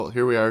Well,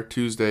 here we are,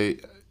 Tuesday,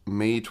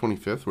 May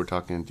 25th. We're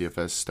talking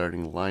DFS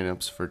starting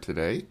lineups for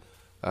today.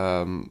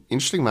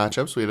 Interesting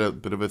matchups. We had a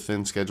bit of a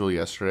thin schedule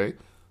yesterday,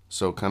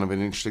 so kind of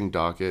an interesting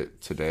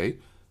docket today.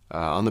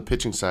 On the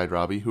pitching side,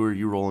 Robbie, who are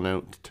you rolling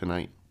out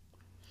tonight?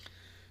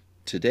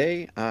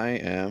 Today I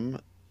am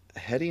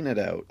heading it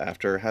out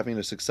after having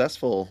a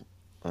successful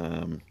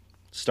um,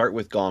 start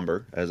with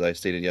Gomber, as I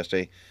stated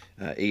yesterday.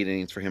 8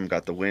 innings for him,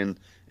 got the win,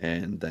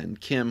 and then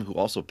Kim, who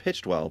also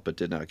pitched well but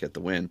did not get the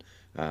win.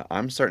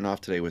 I'm starting off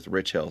today with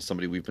Rich Hill,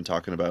 somebody we've been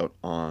talking about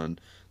on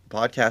the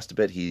podcast a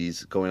bit.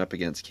 He's going up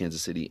against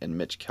Kansas City and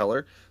Mitch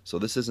Keller, so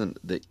this isn't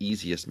the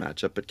easiest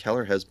matchup, but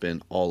Keller has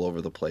been all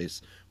over the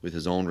place with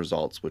his own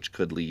results, which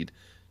could lead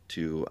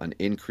to an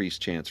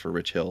increased chance for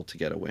Rich Hill to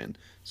get a win.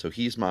 So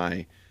he's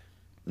my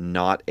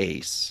not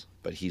ace,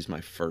 but he's my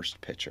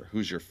first pitcher.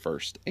 Who's your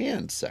first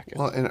and second?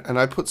 Well, and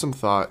I put some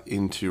thought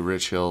into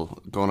Rich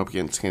Hill going up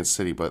against Kansas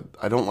City, but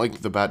I don't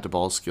like the bat to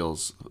ball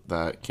skills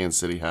that Kansas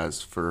City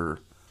has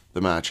for the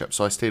matchup.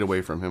 So I stayed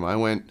away from him. I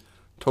went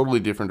totally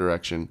different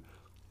direction,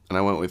 and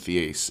I went with the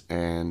ace.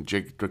 And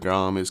Jake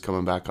DeGrom is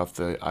coming back off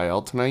the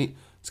IL tonight.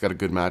 He's got a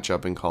good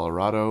matchup in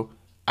Colorado,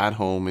 at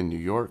home in New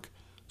York.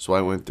 So I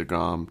went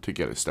DeGrom to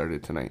get it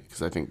started tonight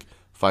because I think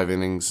 5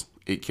 innings,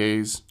 8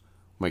 Ks,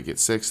 might get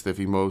sixth if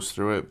he mows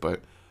through it,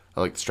 but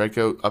I like the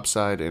strikeout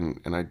upside, and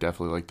I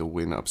definitely like the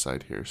win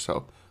upside here.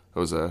 So that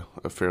was a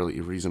fairly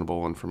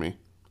reasonable one for me.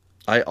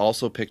 I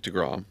also picked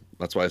DeGrom.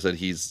 That's why I said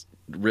he's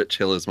Rich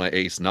Hill is my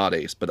ace, not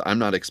ace. But I'm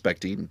not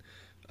expecting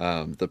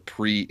the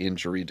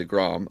pre-injury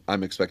DeGrom.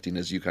 I'm expecting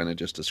as you kind of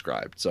just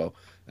described. So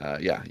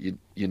yeah,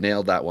 you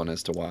nailed that one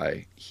as to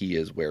why he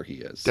is where he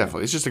is. So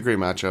Definitely. It's just a great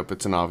matchup.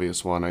 It's an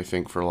obvious one, I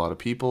think, for a lot of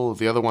people.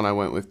 The other one I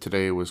went with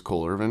today was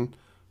Cole Irvin.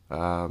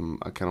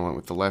 I kind of went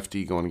with the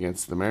lefty going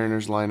against the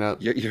Mariners lineup.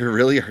 you're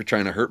really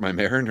trying to hurt my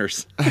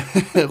Mariners.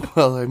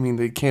 Well, I mean,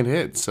 they can't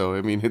hit, so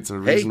I mean, it's a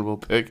Hey, reasonable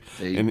pick.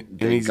 And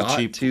they he's a got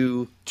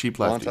to cheap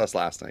want lefty. us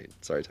last night.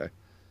 Sorry, Ty.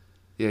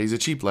 Yeah, he's a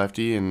cheap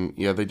lefty, and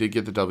yeah, they did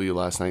get the W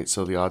last night,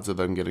 so the odds of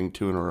them getting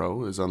two in a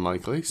row is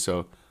unlikely.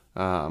 So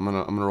I'm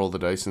gonna roll the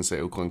dice and say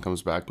Oakland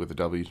comes back with a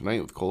W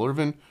tonight with Cole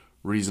Irvin,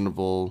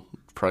 reasonable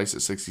price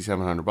at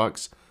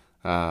 $6,700.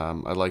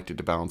 I'd like it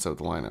to balance out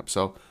the lineup.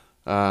 So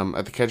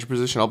at the catcher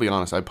position, I'll be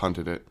honest, I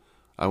punted it.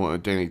 I went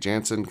with Danny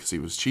Jansen because he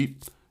was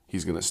cheap.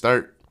 He's gonna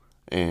start,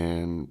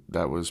 and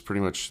that was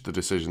pretty much the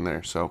decision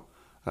there. So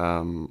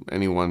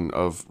anyone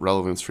of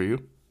relevance for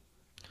you?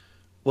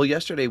 Well,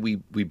 yesterday we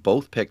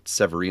both picked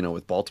Severino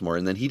with Baltimore,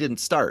 and then he didn't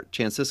start.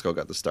 Chance Cisco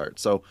got the start,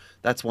 so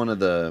that's one of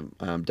the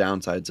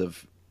downsides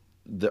of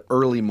the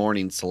early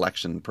morning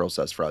selection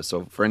process for us.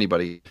 So for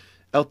anybody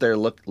out there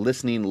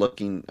listening,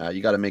 looking,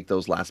 you got to make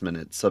those last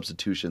minute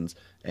substitutions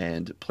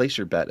and place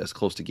your bet as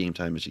close to game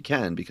time as you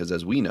can, because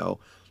as we know,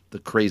 the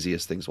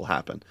craziest things will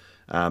happen.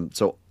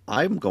 So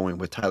I'm going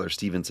with Tyler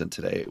Stevenson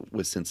today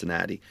with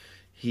Cincinnati.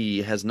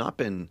 He has not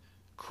been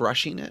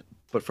crushing it,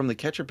 but from the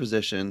catcher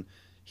position,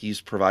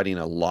 he's providing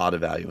a lot of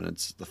value, and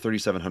it's the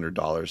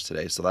 $3,700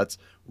 today. So that's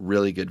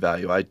really good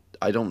value.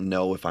 I don't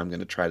know if I'm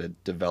going to try to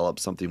develop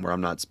something where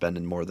I'm not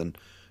spending more than,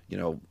 you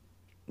know,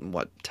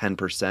 what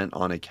 10%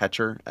 on a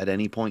catcher at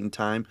any point in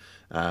time.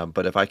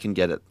 But if I can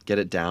get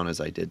it down as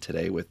I did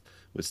today with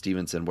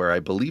Stevenson, where I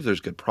believe there's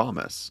good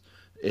promise,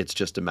 it's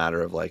just a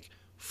matter of like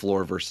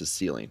floor versus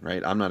ceiling,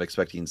 right? I'm not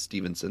expecting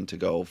Stevenson to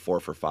go 4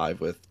 for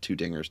 5 with 2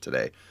 dingers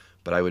today,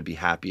 but I would be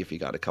happy if he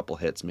got a couple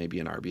hits, maybe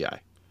an RBI.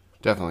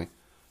 Definitely.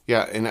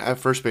 Yeah, and at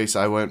first base,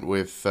 I went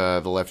with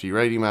the lefty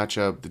righty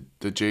matchup.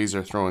 The Jays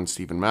are throwing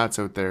Steven Matz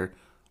out there.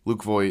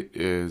 Luke Voigt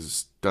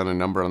is done a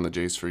number on the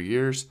Jays for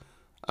years.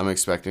 I'm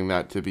expecting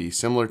that to be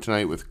similar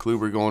tonight with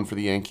Kluber going for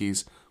the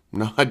Yankees.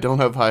 No, I don't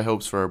have high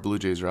hopes for our Blue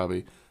Jays,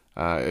 Robbie.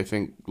 I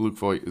think Luke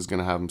Voigt is going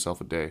to have himself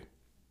a day.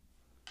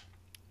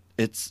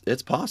 It's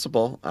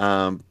possible.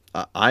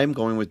 I'm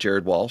going with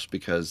Jared Walsh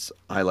because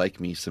I like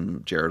me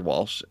some Jared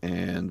Walsh,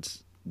 and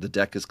the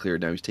deck is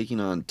cleared now. He's taking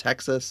on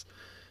Texas,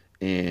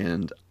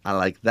 and I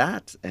like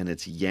that. And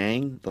it's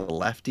Yang, the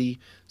lefty,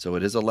 so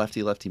it is a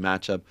lefty lefty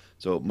matchup.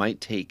 So it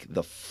might take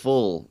the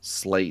full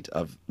slate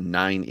of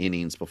 9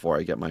 innings before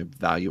I get my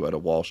value out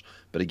of Walsh.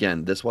 But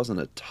again, this wasn't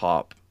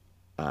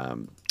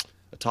um,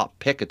 a top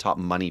pick, a top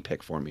money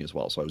pick for me as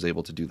well. So I was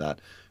able to do that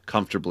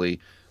comfortably.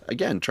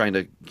 Again, trying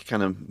to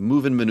kind of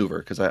move and maneuver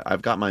because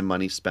I've got my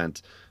money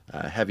spent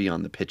heavy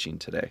on the pitching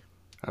today.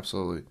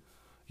 Absolutely.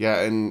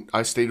 Yeah, and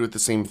I stayed with the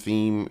same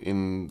theme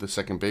in the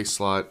second base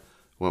slot.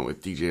 Went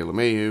with DJ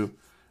LeMahieu.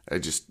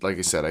 Like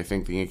I said, I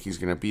think the Yankees are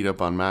going to beat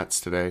up on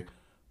Mats today.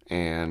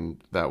 And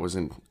that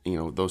wasn't,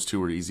 those two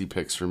were easy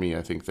picks for me.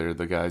 I think they're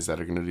the guys that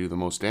are going to do the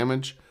most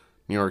damage.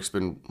 New York's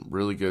been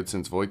really good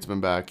since Voigt's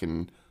been back,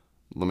 and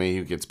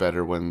LeMahieu gets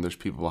better when there's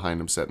people behind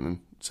him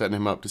setting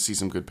him up to see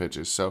some good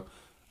pitches. So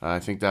I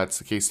think that's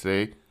the case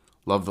today.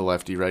 Love the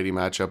lefty righty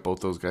matchup.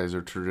 Both those guys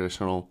are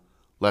traditional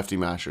lefty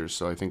mashers,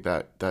 so I think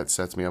that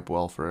sets me up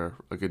well for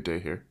a good day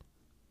here.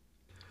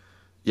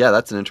 Yeah,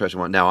 that's an interesting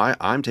one. Now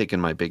I'm taking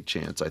my big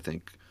chance. I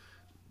think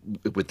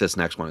with this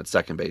next one at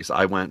second base,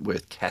 I went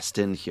with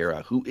Keston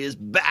Hira, who is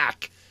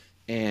back,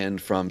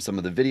 And from some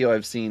of the video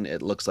I've seen,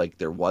 it looks like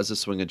there was a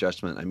swing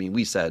adjustment. I mean,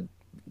 we said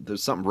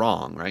there's something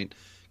wrong, right?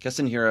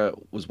 Keston Hira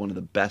was one of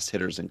the best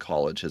hitters in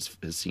college his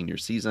senior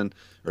season,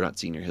 or not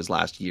senior, his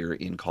last year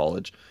in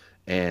college.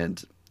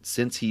 And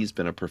since he's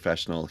been a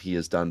professional, he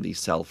has done the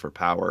sell for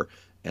power,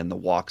 and the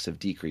walks have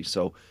decreased.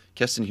 So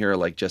Keston Hira,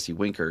 like Jesse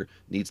Winker,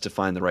 needs to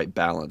find the right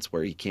balance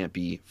where he can't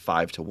be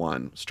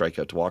 5-1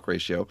 strikeout to walk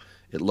ratio.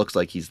 It looks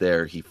like he's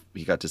there. He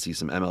got to see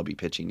some MLB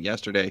pitching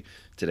yesterday.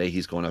 Today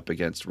he's going up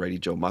against righty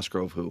Joe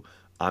Musgrove, who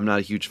I'm not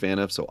a huge fan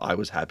of. So I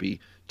was happy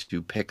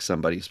to pick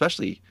somebody,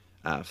 especially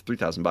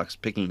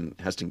 $3,000 picking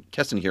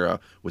Keston Hira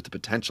with the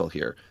potential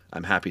here.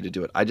 I'm happy to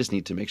do it. I just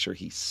need to make sure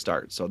he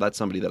starts. So that's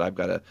somebody that I've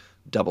got to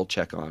double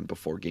check on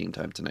before game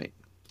time tonight.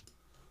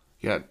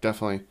 Yeah,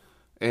 definitely.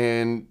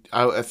 And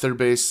at third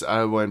base,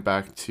 I went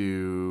back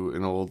to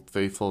an old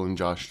faithful in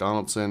Josh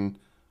Donaldson.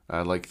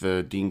 I like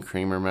the Dean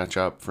Kramer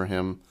matchup for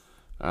him.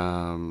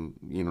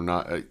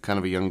 Not kind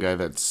of a young guy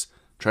that's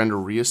trying to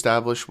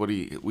reestablish what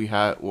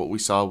we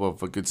saw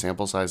of a good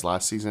sample size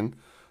last season.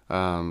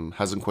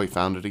 Hasn't quite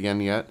found it again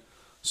yet.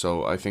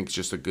 So I think it's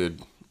just a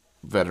good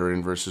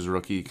veteran versus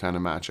rookie kind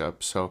of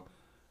matchup. So,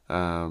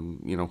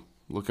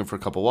 looking for a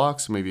couple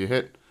walks, maybe a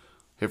hit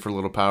for a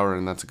little power,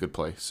 and that's a good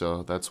play.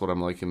 So that's what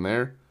I'm liking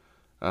there.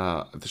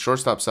 At the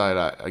shortstop side,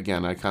 I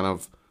kind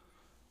of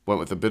went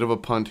with a bit of a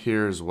punt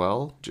here as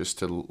well, just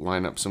to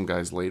line up some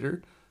guys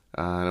later.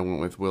 And I went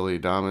with Willy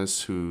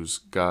Adames, who's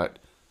got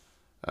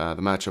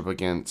the matchup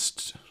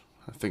against,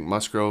 I think,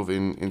 Musgrove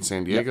in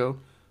San Diego.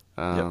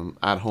 Yep.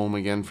 At home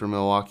again for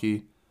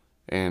Milwaukee.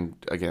 And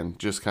again,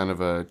 just kind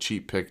of a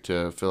cheap pick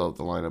to fill out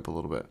the lineup a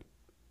little bit.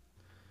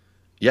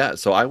 Yeah,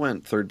 so I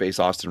went third base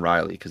Austin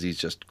Riley because he's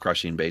just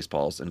crushing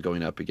baseballs, and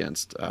going up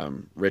against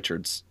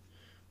Richards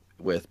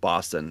with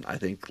Boston, I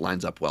think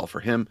lines up well for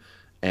him.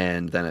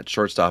 And then at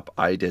shortstop,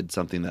 I did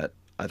something that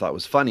I thought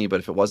was funny, but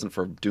if it wasn't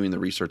for doing the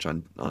research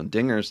on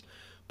Dinger's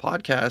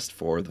podcast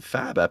for the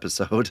Fab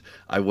episode,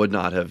 I would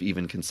not have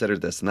even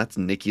considered this. And that's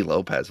Nicky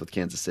Lopez with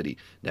Kansas City.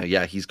 Now,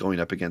 yeah, he's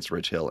going up against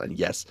Rich Hill, and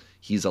yes,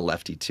 he's a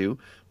lefty too.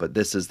 But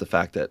this is the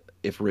fact that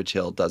if Rich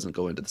Hill doesn't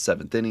go into the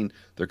seventh inning,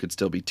 there could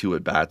still be two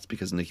at bats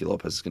because Nicky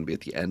Lopez is going to be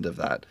at the end of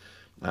that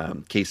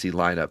KC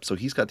lineup. So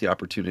he's got the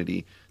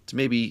opportunity to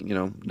maybe,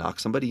 knock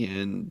somebody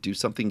in, do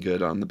something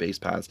good on the base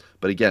paths.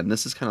 But again,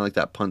 this is kind of like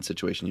that punt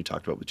situation you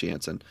talked about with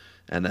Jansen.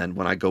 And then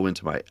when I go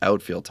into my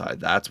outfield tie,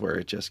 that's where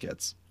it just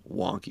gets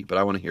wonky. But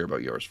I want to hear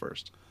about yours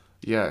first.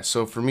 Yeah,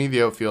 so for me,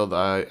 the outfield,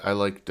 I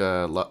liked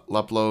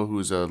Luplow,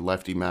 who's a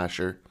lefty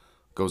masher,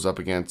 goes up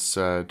against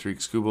Tariq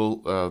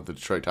Skubal of the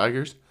Detroit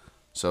Tigers.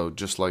 So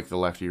just like the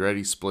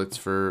lefty-righty splits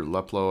for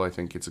Luplow, I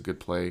think it's a good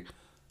play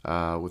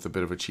with a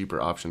bit of a cheaper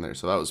option there.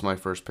 So that was my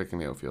first pick in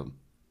the outfield.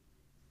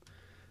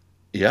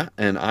 Yeah,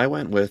 and I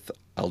went with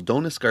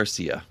Aldonis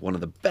Garcia, one of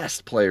the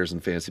best players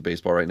in fantasy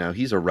baseball right now.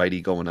 He's a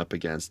righty going up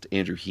against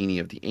Andrew Heaney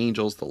of the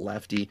Angels, the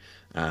lefty.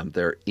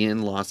 They're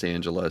in Los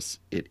Angeles.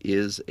 It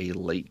is a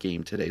late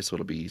game today, so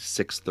it'll be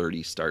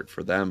 6:30 start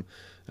for them.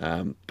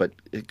 But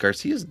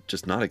Garcia's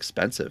just not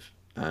expensive,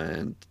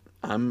 and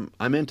I'm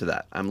into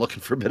that. I'm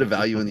looking for a bit of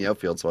value in the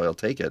outfield, so I'll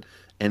take it.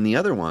 And the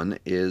other one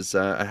is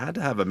I had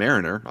to have a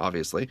Mariner,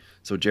 obviously.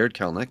 So Jared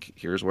Kelenic,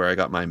 here's where I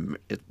got my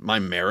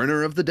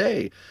Mariner of the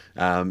day.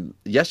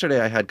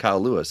 Yesterday I had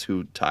Kyle Lewis,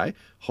 who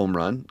home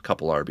run,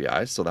 couple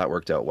RBIs, so that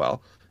worked out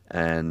well.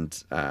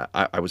 And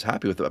I was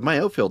happy with it. My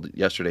outfield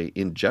yesterday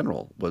in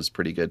general was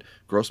pretty good.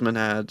 Grossman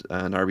had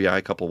an RBI,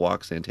 a couple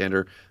walks,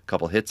 Santander, a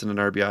couple hits and an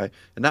RBI.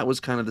 And that was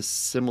kind of the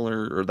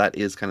similar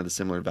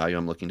value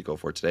I'm looking to go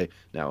for today.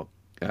 Now,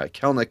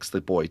 Kelnic's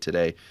the boy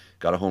today.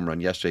 Got a home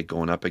run yesterday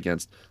going up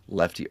against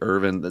lefty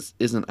Irvin. This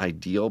isn't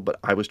ideal, but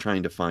I was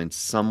trying to find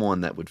someone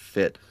that would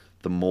fit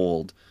the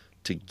mold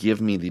to give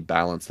me the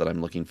balance that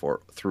I'm looking for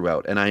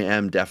throughout. And I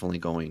am definitely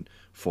going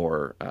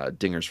for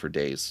dingers for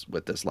days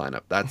with this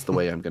lineup. That's the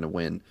way I'm going to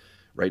win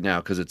right now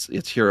because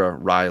it's Hira,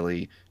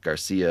 Riley,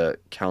 Garcia,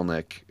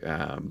 Kelenic,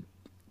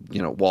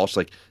 Walsh.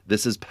 Like,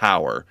 this is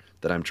power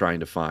that I'm trying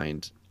to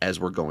find as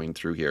we're going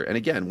through here. And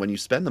again, when you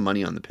spend the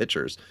money on the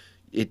pitchers,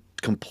 it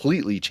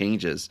completely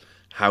changes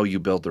how you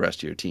build the rest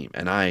of your team.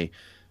 And I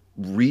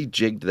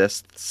rejigged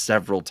this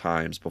several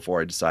times before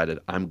I decided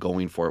I'm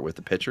going for it with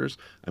the pitchers.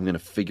 I'm going to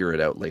figure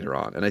it out later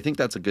on. And I think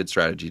that's a good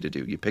strategy to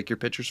do. You pick your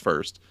pitchers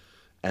first,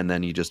 and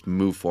then you just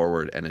move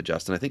forward and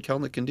adjust. And I think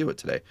Kelenic can do it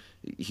today.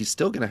 He's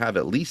still going to have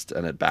at least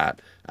an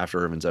at-bat after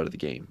Irvin's out of the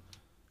game.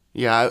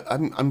 Yeah,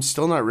 I'm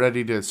still not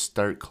ready to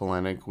start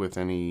Kelenic with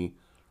any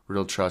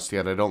real trust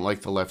yet. I don't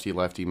like the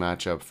lefty-lefty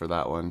matchup for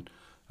that one.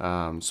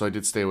 So I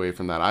did stay away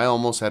from that. I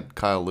almost had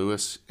Kyle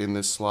Lewis in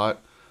this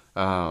slot,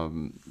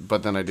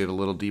 but then I did a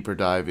little deeper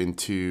dive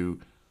into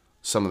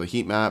some of the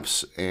heat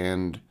maps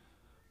and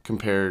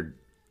compared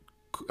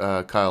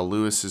Kyle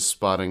Lewis's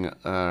spotting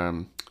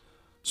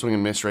swing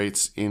and miss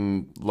rates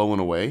in low and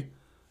away,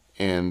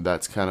 and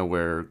that's kind of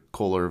where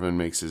Cole Irvin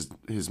makes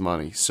his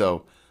money.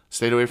 So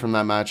stayed away from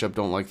that matchup.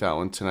 Don't like that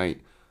one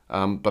tonight.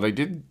 But I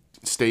did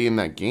stay in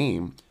that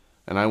game,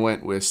 and I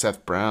went with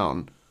Seth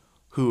Brown,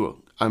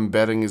 who I'm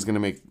betting is going to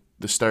make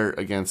the start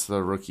against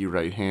the rookie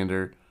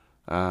right-hander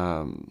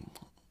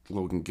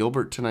Logan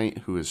Gilbert tonight,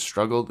 who has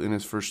struggled in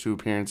his first two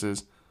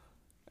appearances.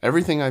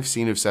 Everything I've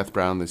seen of Seth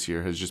Brown this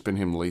year has just been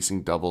him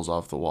lacing doubles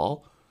off the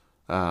wall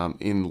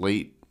in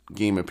late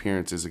game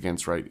appearances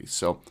against righties.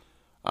 So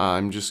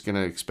I'm just going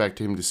to expect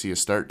him to see a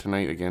start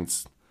tonight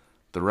against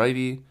the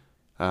righty.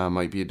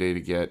 Might be a day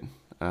to get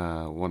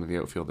one of the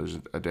outfielders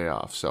a day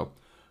off. So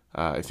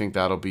I think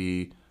that'll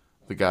be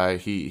the guy.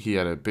 He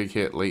had a big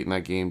hit late in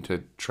that game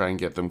to try and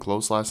get them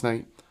close last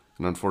night.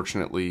 And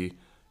unfortunately,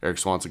 Eric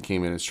Swanson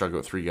came in and struck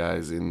out three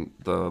guys in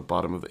the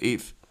bottom of the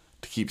eighth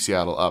to keep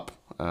Seattle up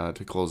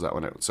to close that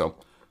one out. So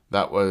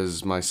that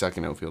was my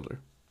second outfielder.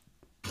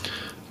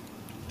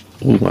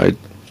 Ooh, I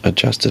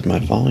adjusted my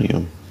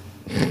volume.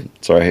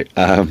 Sorry.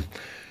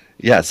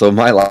 Yeah, so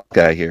my last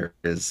guy here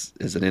is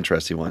an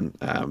interesting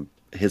one.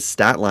 His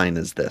stat line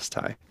is this,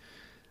 Ty.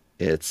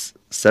 It's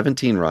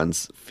 17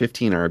 runs,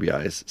 15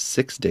 RBIs,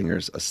 6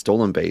 dingers, a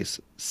stolen base,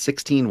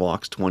 16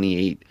 walks,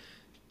 28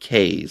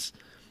 Ks,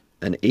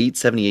 an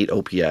 878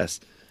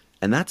 OPS,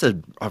 and that's a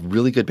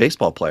really good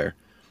baseball player.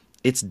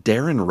 It's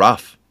Darren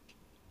Ruff.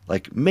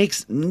 Like,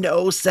 makes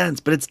no sense,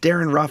 but it's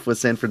Darren Ruff with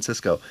San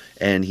Francisco,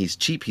 and he's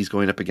cheap. He's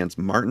going up against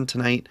Martin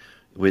tonight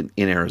in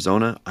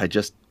Arizona.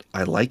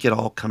 I like it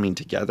all coming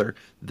together.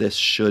 This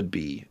should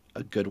be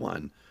a good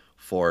one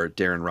for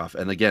Darren Ruff.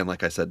 And again,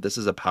 like I said, this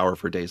is a power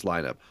for days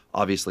lineup.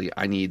 Obviously,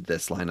 I need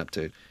this lineup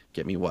to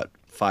get me,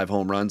 5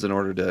 home runs in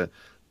order to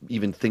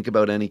even think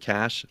about any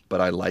cash,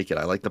 but I like it.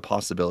 I like the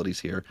possibilities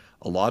here.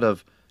 A lot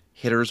of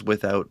hitters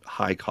without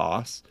high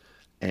costs,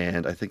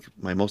 and I think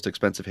my most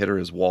expensive hitter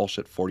is Walsh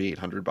at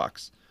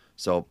 $4,800.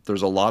 So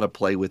there's a lot of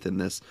play within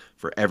this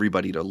for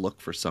everybody to look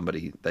for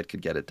somebody that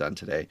could get it done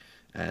today.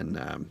 And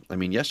I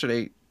mean,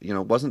 yesterday,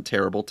 wasn't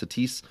terrible.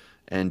 Tatis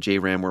and J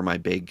Ram were my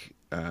big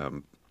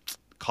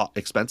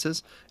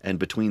expenses, and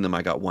between them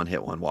I got 1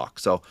 hit, 1 walk,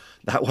 so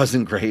that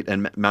wasn't great.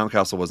 And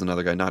Mountcastle was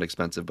another guy, not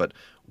expensive, but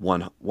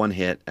one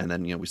hit. And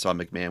then we saw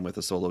McMahon with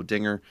a solo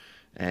dinger,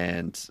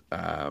 and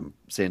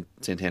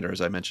Santander,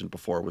 as I mentioned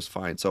before, was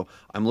fine. So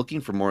I'm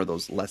looking for more of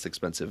those less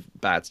expensive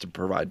bats to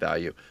provide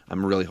value.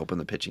 I'm really hoping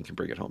the pitching can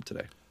bring it home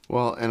today.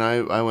 Well, and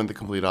I went the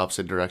complete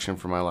opposite direction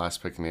for my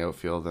last pick in the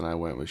outfield, and I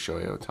went with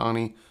Shohei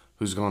Ohtani,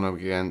 who's going up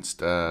against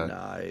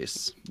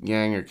Nice.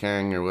 Yang or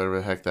Kang or whatever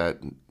the heck that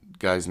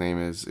guy's name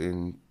is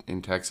in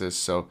Texas.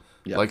 So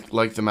Yep.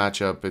 like the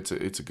matchup,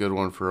 it's a good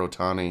one for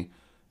Ohtani,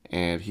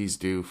 and he's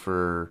due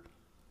for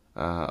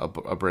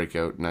a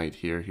breakout night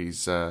here.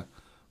 He's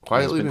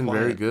quietly been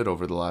very quiet. good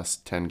over the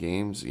last 10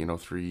 games.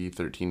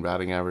 313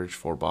 batting average,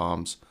 4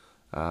 bombs.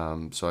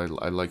 So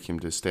I like him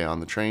to stay on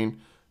the train,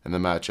 and the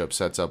matchup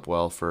sets up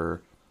well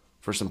for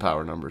some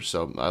power numbers.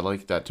 So I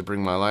like that to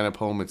bring my lineup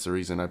home. It's the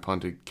reason I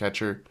punted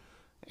catcher,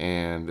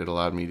 and it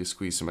allowed me to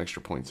squeeze some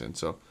extra points in.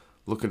 So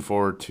looking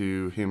forward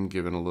to him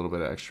giving a little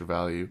bit of extra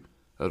value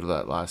out of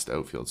that last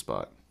outfield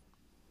spot.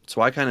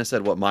 So I kind of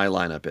said what my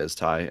lineup is,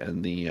 Ty,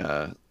 and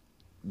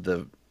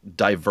the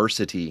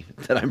diversity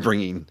that I'm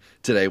bringing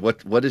today.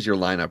 What is your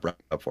lineup wrap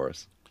up for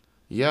us?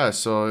 Yeah,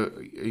 so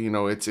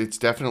it's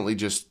definitely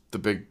just the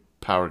big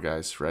power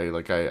guys, right?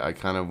 Like I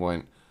kind of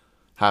went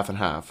half and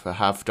half, a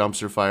half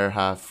dumpster fire,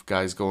 half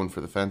guys going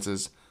for the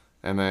fences,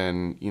 and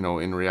then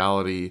in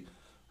reality,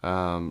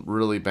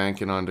 really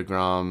banking on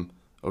DeGrom,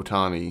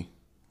 Ohtani,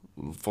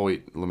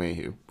 Voit,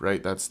 LeMahieu,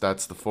 right? That's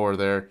the 4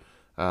 there,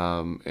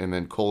 and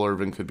then Cole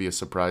Irvin could be a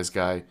surprise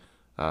guy.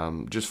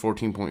 Just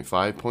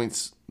 14.5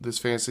 points this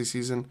fantasy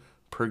season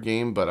per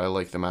game, but I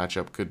like the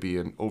matchup. Could be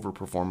an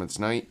overperformance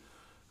night.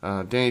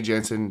 Danny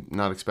Jansen,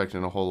 not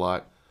expecting a whole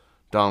lot.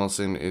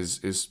 Donaldson is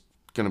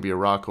going to be a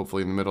rock,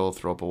 hopefully in the middle,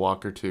 throw up a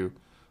walk or two.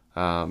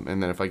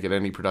 And then if I get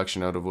any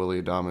production out of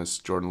Willie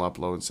Adames, Jordan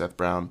Luplow, and Seth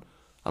Brown,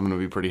 I'm going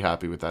to be pretty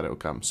happy with that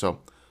outcome. So,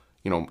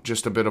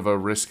 just a bit of a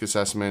risk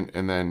assessment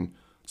and then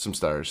some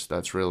stars.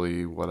 That's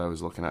really what I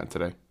was looking at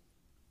today.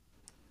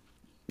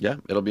 Yeah,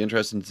 it'll be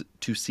interesting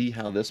to see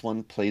how this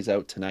one plays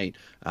out tonight.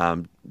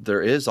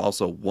 There is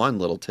also one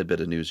little tidbit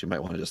of news you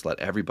might want to just let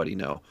everybody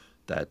know,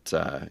 that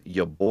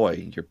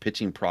your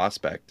pitching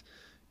prospect,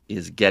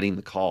 is getting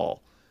the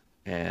call,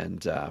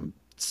 and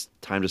it's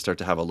time to start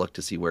to have a look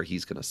to see where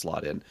he's going to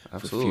slot in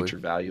Absolutely. for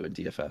future value in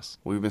DFS.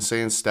 We've been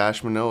saying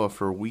stash Manoah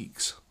for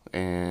weeks,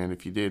 and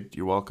if you did,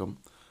 you're welcome.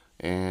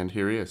 And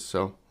here he is.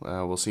 So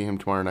we'll see him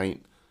tomorrow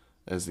night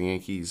as the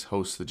Yankees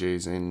host the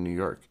Jays in New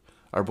York.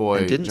 Our boy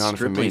And didn't Jonathan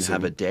Stripling Mason.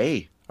 have a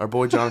day? Our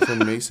boy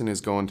Jonathan Mason is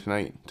going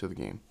tonight to the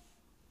game.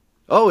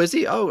 Oh, is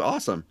he? Oh,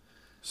 awesome.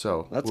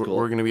 So That's we're, cool.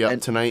 we're going to be up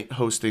And- tonight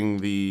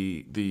hosting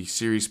the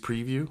series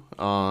preview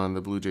on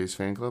the Blue Jays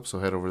fan club. So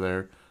head over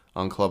there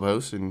on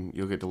Clubhouse, and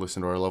you'll get to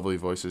listen to our lovely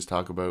voices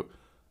talk about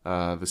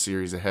the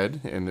series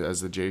ahead. And as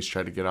the Jays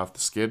try to get off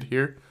the skid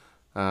here,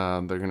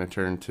 they're going to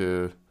turn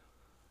to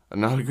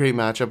not a great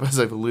matchup, as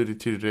I've alluded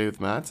to today with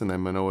Mats, and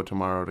then Manoah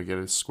tomorrow to get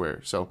a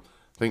square. So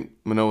I think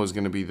Manoah is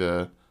going to be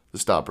the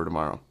stopper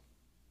tomorrow.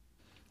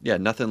 Yeah,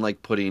 nothing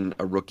like putting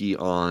a rookie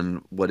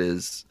on what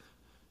is,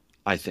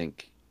 I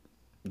think,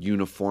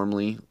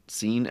 uniformly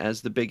seen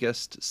as the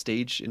biggest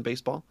stage in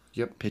baseball.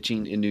 Yep.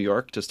 Pitching in New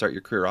York to start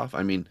your career off.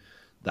 I mean,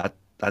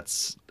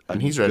 that's a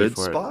And he's ready good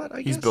for it. spot,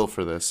 I He's guess. built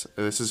for this.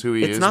 This is who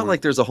he is. It's not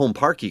like there's a home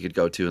park he could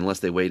go to unless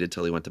they waited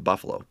till he went to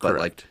Buffalo. But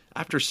like Correct.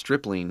 after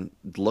Stripling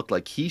looked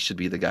like he should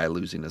be the guy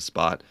losing his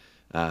spot,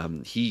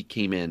 he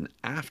came in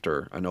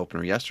after an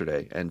opener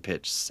yesterday and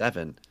pitched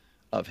 7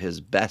 of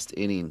his best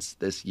innings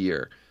this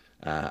year.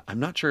 I'm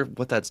not sure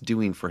what that's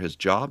doing for his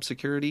job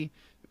security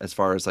as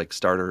far as like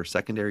starter or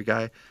secondary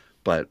guy,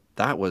 but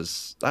that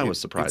was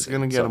surprising. It's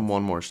going to get So, him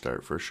one more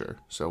start for sure.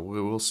 So we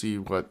will see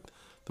what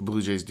the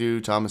Blue Jays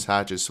do. Thomas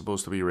Hatch is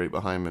supposed to be right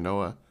behind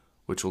Manoah,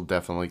 which will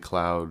definitely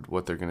cloud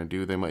what they're going to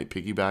do. They might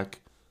piggyback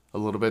a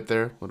little bit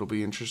there. It'll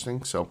be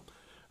interesting. So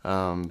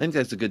I think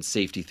that's a good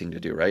safety thing to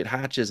do, right?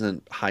 Hatch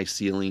isn't high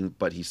ceiling,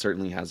 but he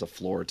certainly has a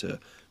floor to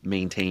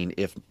maintain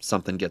if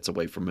something gets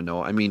away from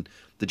Manoah. I mean,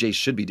 the Jays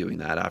should be doing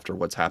that after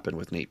what's happened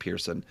with Nate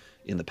Pearson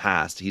in the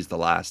past. He's the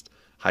last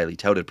highly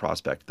touted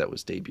prospect that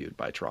was debuted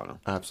by Toronto.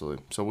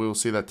 absolutely. So we will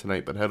see that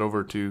tonight. But head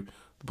over to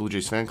the Blue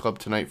Jays fan club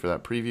tonight for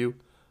that preview.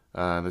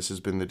 This has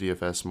been the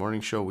DFS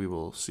Morning Show. We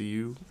will see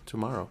you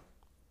tomorrow.